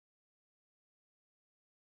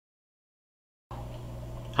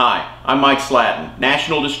Hi, I'm Mike Slatton,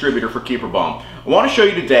 National Distributor for Keeper Balm. I want to show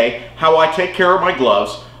you today how I take care of my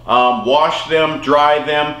gloves, wash them, dry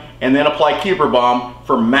them, and then apply Keeper Balm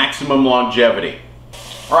for maximum longevity.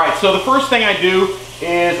 Alright, so the first thing I do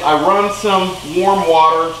is I run some warm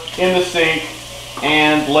water in the sink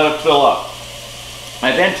and let it fill up.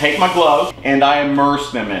 I then take my gloves and I immerse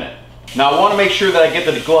them in it. Now I want to make sure that I get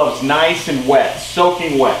the gloves nice and wet,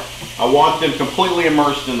 soaking wet. I want them completely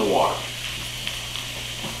immersed in the water.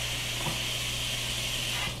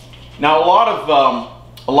 Now a lot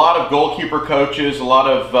of goalkeeper coaches, a lot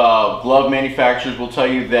of glove manufacturers will tell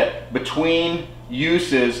you that between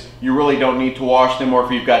uses you really don't need to wash them, or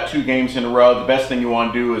if you've got 2 games in a row, the best thing you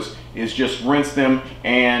want to do is just rinse them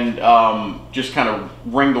and just kind of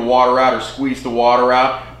wring the water out or squeeze the water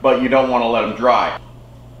out, but you don't want to let them dry.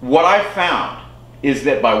 What I've found is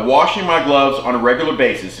that by washing my gloves on a regular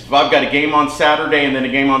basis, if I've got a game on Saturday and then a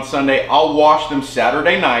game on Sunday, I'll wash them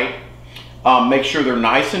Saturday night, make sure they're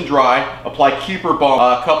nice and dry, apply Keeper Balm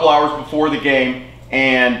a couple hours before the game,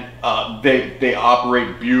 and they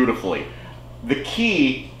operate beautifully. The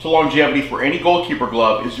key to longevity for any goalkeeper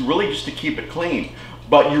glove is really just to keep it clean,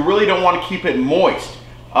 but you really don't want to keep it moist.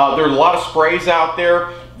 There are a lot of sprays out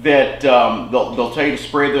there that they'll tell you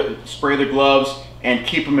to spray the gloves and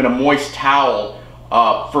keep them in a moist towel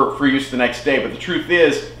for use the next day. But the truth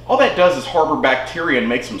is, all that does is harbor bacteria and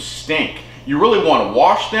makes them stink. You really want to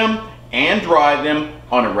wash them and dry them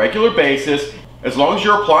on a regular basis. As long as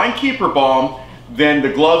you're applying Keeper Balm, then the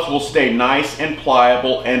gloves will stay nice and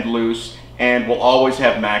pliable and loose and will always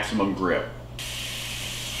have maximum grip.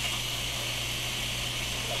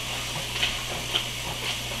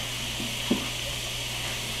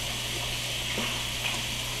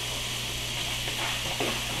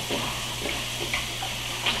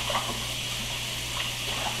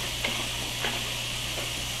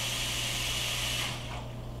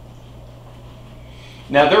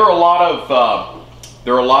 Now there are a lot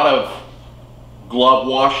of glove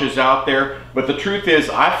washes out there, but the truth is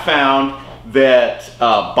I found that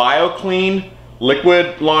BioClean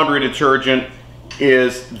liquid laundry detergent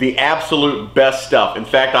is the absolute best stuff. In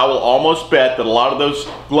fact, I will almost bet that a lot of those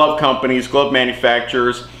glove companies, glove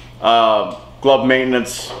manufacturers, glove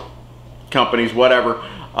maintenance companies, whatever,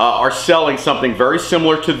 are selling something very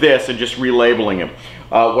similar to this and just relabeling them.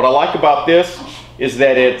 What I like about this is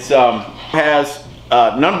that it has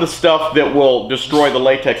none of the stuff that will destroy the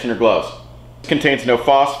latex in your gloves. It contains no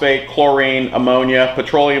phosphate, chlorine, ammonia,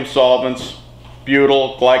 petroleum solvents,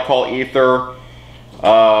 butyl, glycol ether,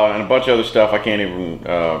 and a bunch of other stuff I can't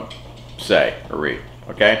even say or read.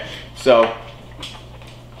 Okay, so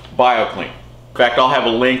BioClean. In fact, I'll have a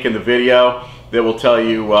link in the video that will tell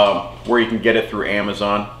you where you can get it through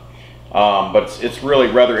Amazon, but it's really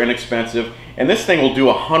rather inexpensive, and this thing will do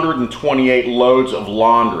 128 loads of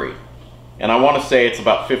laundry. And I want to say it's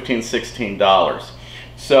about $15–16.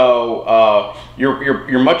 So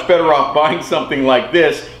you're much better off buying something like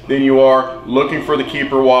this than you are looking for the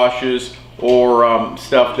Keeper washes or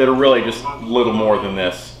stuff that are really just a little more than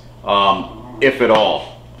this, if at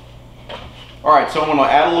all. All right, so I'm going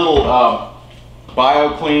to add a little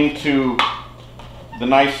BioClean to the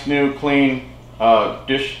nice new clean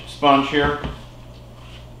dish sponge here.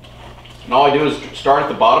 And all I do is start at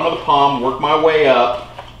the bottom of the palm, work my way up,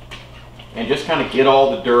 and just kind of get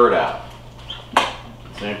all the dirt out.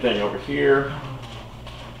 Same thing over here.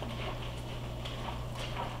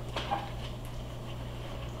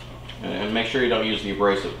 And make sure you don't use the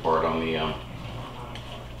abrasive part on the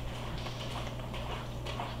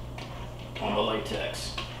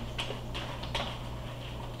latex.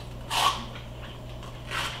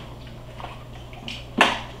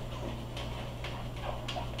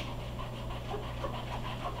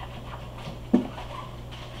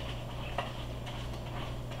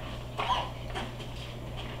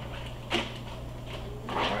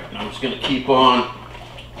 I'm just going to keep on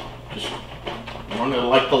just running it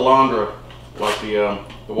like the laundry, like the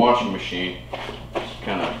washing machine. Just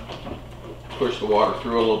kind of push the water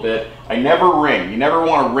through a little bit. I never wring. You never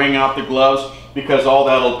want to wring out the gloves because all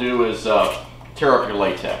that'll do is tear up your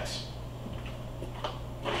latex.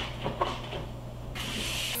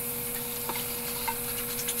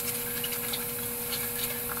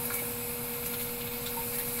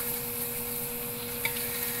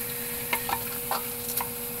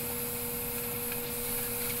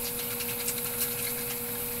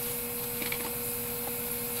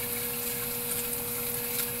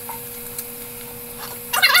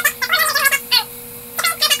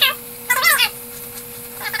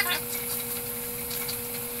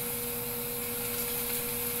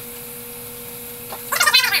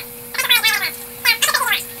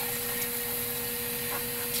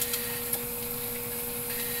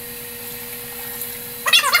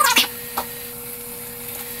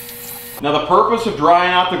 Now the purpose of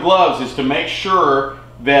drying out the gloves is to make sure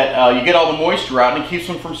that you get all the moisture out and it keeps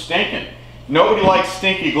them from stinking. Nobody likes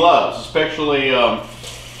stinky gloves, especially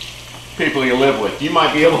people you live with. You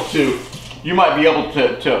might be able to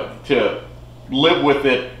live with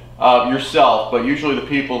it yourself, but usually the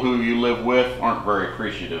people who you live with aren't very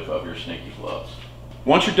appreciative of your stinky gloves.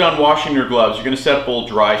 Once you're done washing your gloves, you're going to set up a little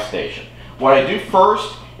dry station. What I do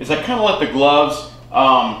first is I kind of let the gloves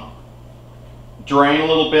drain a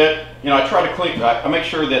little bit. You know, I try to clean, I make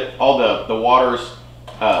sure that all the water's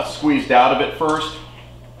squeezed out of it first,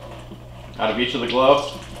 out of each of the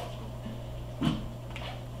gloves.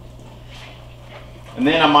 And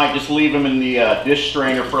then I might just leave them in the dish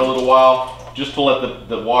strainer for a little while, just to let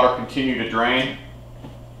the water continue to drain.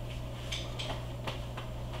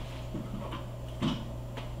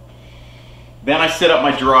 Then I set up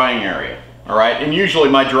my drying area, all right? And usually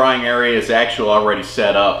my drying area is actually already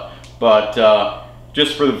set up, but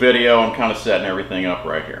just for the video, I'm kind of setting everything up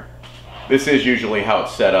right here. This is usually how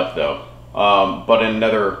it's set up though, but in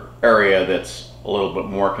another area that's a little bit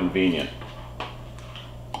more convenient.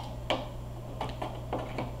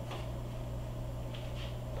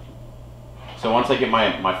 So once I get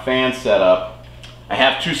my fan set up, I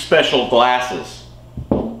have two special glasses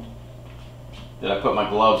that I put my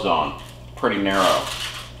gloves on, pretty narrow.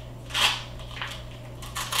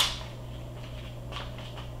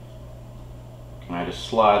 And I just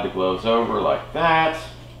slide the gloves over like that,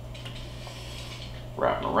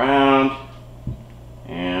 wrap them around,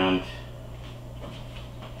 and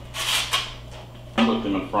put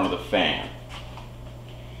them in front of the fan.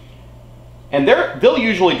 And they'll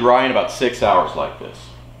usually dry in about 6 hours like this.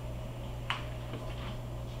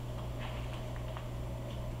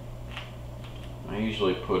 I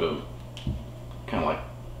usually put them kind of like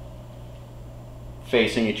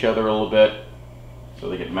facing each other a little bit so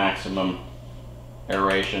they get maximum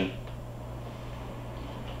aeration.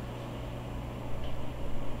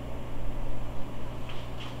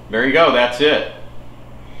 There you go, that's it.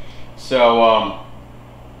 So,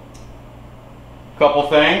 couple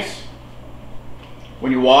things.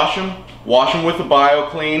 When you wash them with the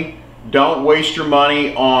BioClean. Don't waste your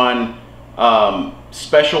money on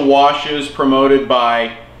special washes promoted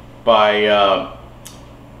by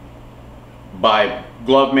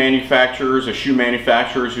glove manufacturers or shoe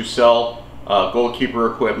manufacturers who sell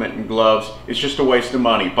goalkeeper equipment and gloves. It's just a waste of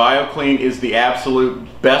money. BioClean is the absolute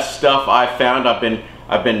best stuff I've found. I've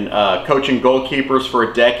been coaching goalkeepers for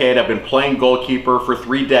a decade. I've been playing goalkeeper for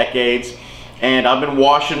 3 decades, and I've been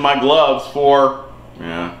washing my gloves for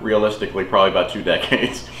realistically probably about 2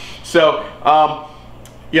 decades. So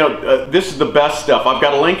this is the best stuff. I've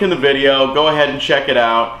got a link in the video. Go ahead and check it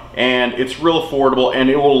out, and it's real affordable and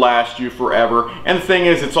it will last you forever. And the thing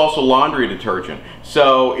is, it's also laundry detergent.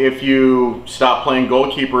 So if you stop playing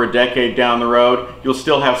goalkeeper a decade down the road, you'll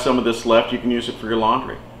still have some of this left. You can use it for your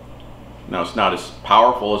laundry. Now, it's not as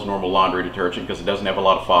powerful as normal laundry detergent because it doesn't have a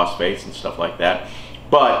lot of phosphates and stuff like that,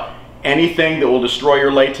 but anything that will destroy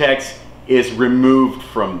your latex is removed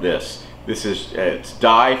from this. This is it's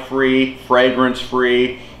dye-free,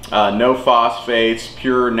 fragrance-free, no phosphates,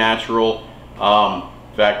 pure, natural.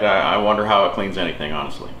 In fact, I wonder how it cleans anything,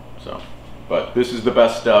 honestly. So, but this is the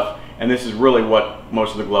best stuff, and this is really what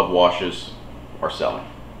most of the glove washes are selling.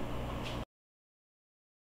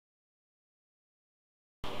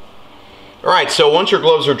 All right, so once your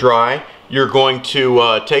gloves are dry, you're going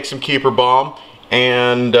to take some Keeper Balm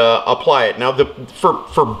and apply it. Now, the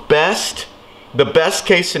best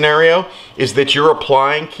case scenario is that you're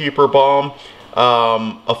applying Keeper Balm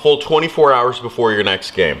a full 24 hours before your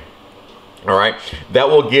next game. All right, that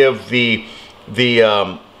will give the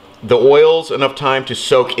oils enough time to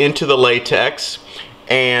soak into the latex,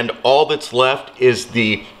 and all that's left is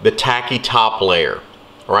the tacky top layer.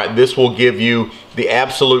 All right, this will give you the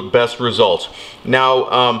absolute best results.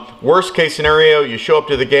 Now, worst case scenario, you show up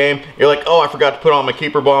to the game, you're like, oh, I forgot to put on my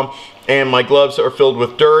Keeper Balm, and my gloves are filled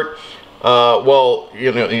with dirt. Well,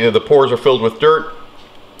 you know, the pores are filled with dirt.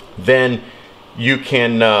 Then you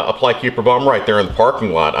can apply Keeper Balm right there in the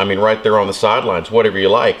parking lot. I mean, right there on the sidelines, whatever you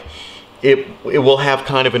like. It will have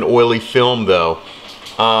kind of an oily film though,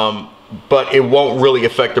 but it won't really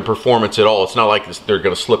affect the performance at all. It's not like they're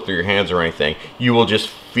going to slip through your hands or anything. You will just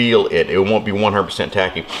feel it. It won't be 100%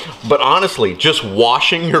 tacky. But honestly, just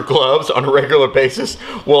washing your gloves on a regular basis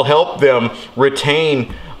will help them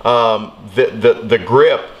retain the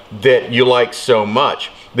grip that you like so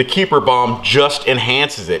much. The Keeper Balm just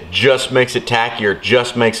enhances it, just makes it tackier,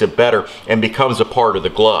 just makes it better, and becomes a part of the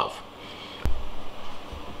glove.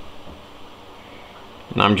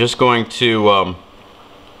 And I'm just going to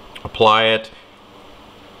apply it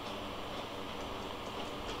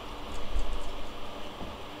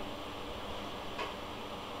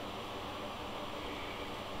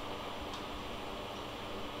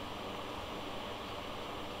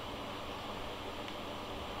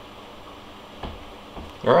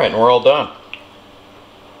All right, and we're all done.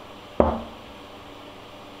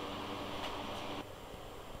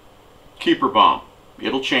 Keeper Balm.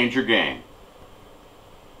 It'll change your game.